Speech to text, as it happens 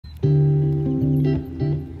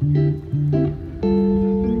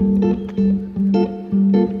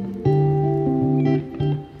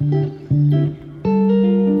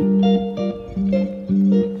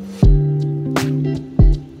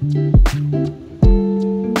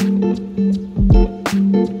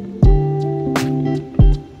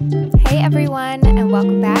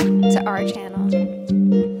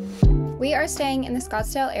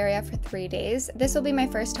Scottsdale area for 3 days. This will be my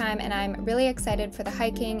first time and I'm really excited for the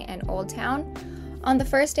hiking and Old Town. On the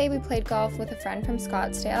first day we played golf with a friend from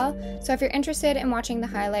Scottsdale, so if you're interested in watching the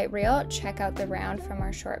highlight reel, check out the round from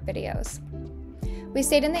our short videos. We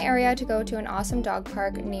stayed in the area to go to an awesome dog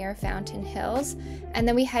park near Fountain Hills, and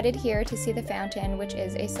then we headed here to see the fountain, which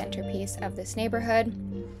is a centerpiece of this neighborhood.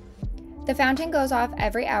 The fountain goes off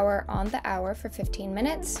every hour on the hour for 15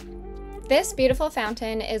 minutes. This beautiful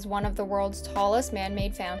fountain is one of the world's tallest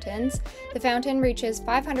man-made fountains. The fountain reaches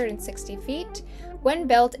 560 feet. When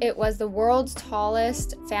built, it was the world's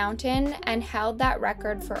tallest fountain and held that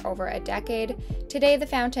record for over a decade. Today, the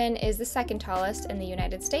fountain is the second tallest in the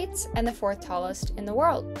United States and the fourth tallest in the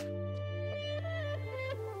world.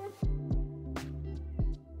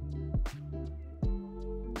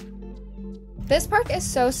 This park is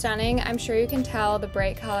so stunning. I'm sure you can tell the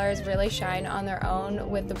bright colors really shine on their own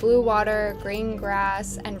with the blue water, green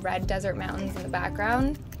grass, and red desert mountains in the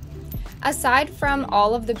background. Aside from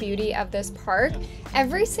all of the beauty of this park,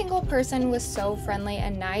 every single person was so friendly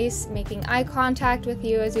and nice, making eye contact with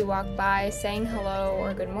you as you walk by, saying hello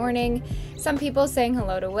or good morning. Some people saying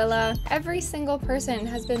hello to Willa. Every single person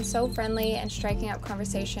has been so friendly and striking up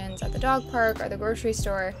conversations at the dog park or the grocery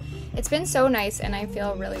store. It's been so nice and I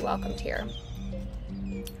feel really welcomed here.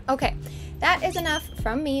 Okay, that is enough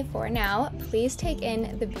from me for now. Please take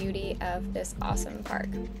in the beauty of this awesome park.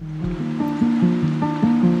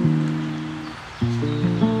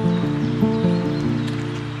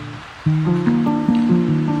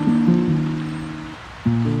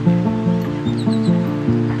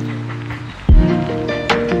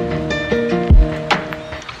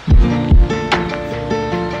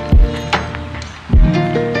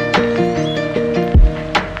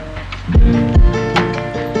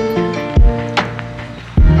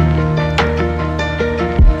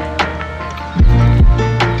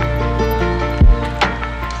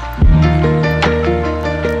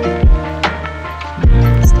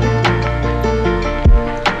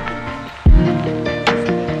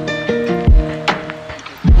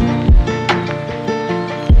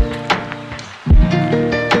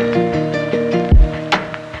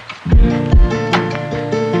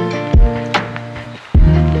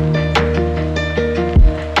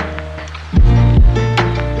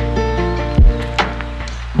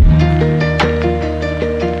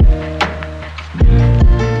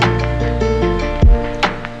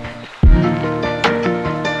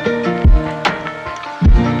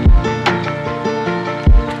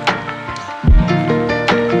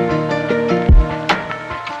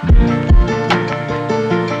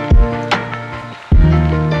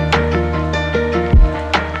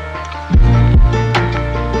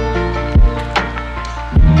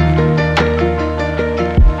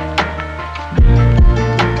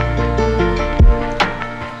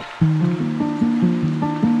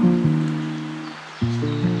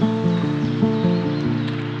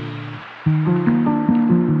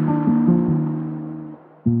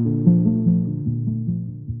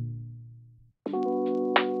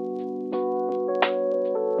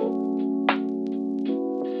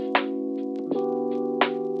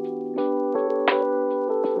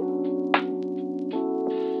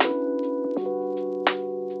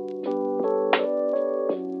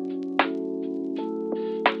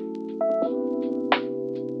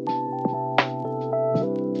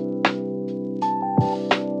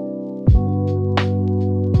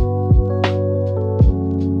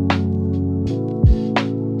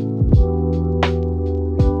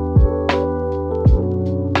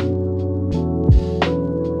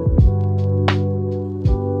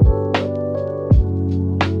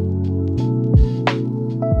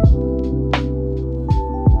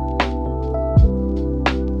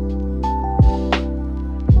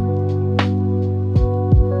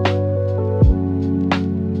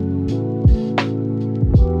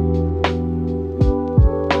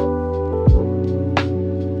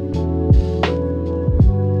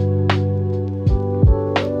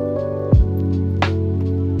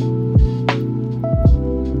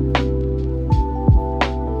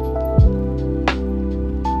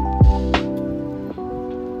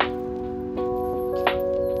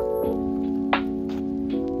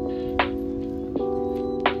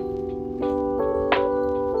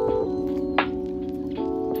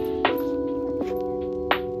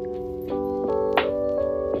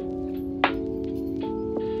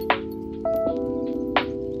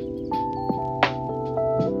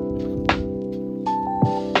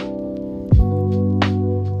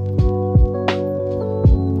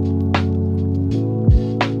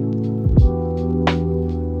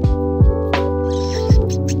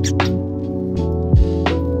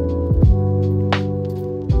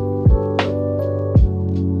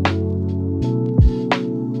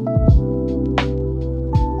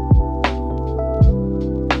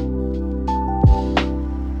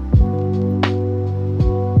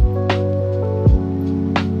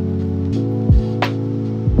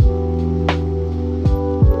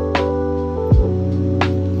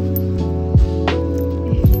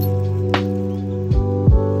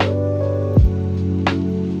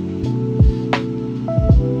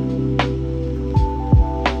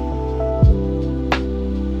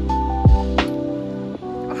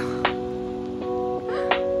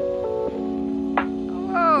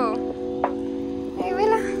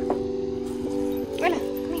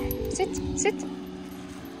 Sit.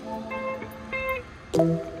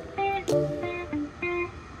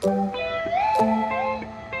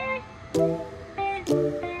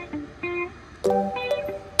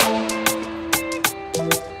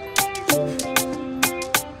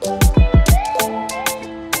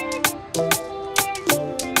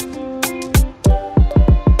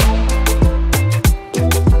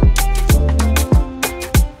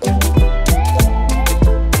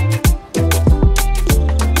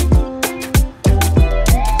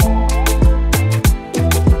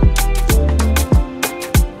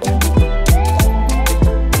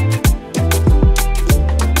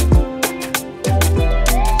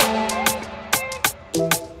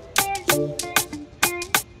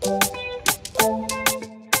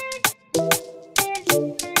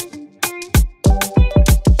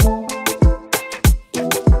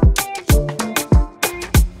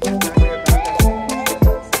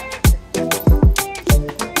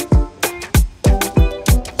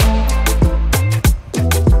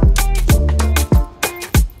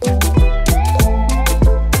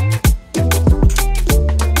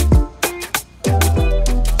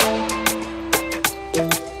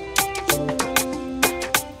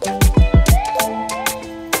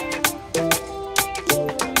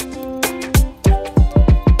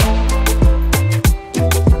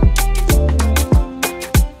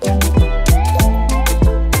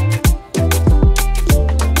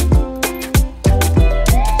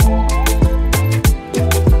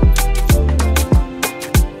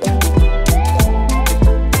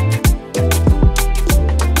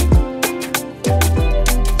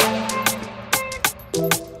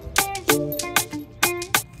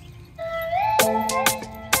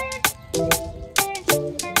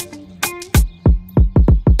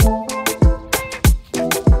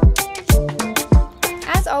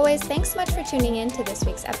 As always, thanks so much for tuning in to this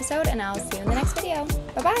week's episode, and I'll see you in the next video.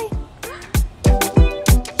 Bye-bye!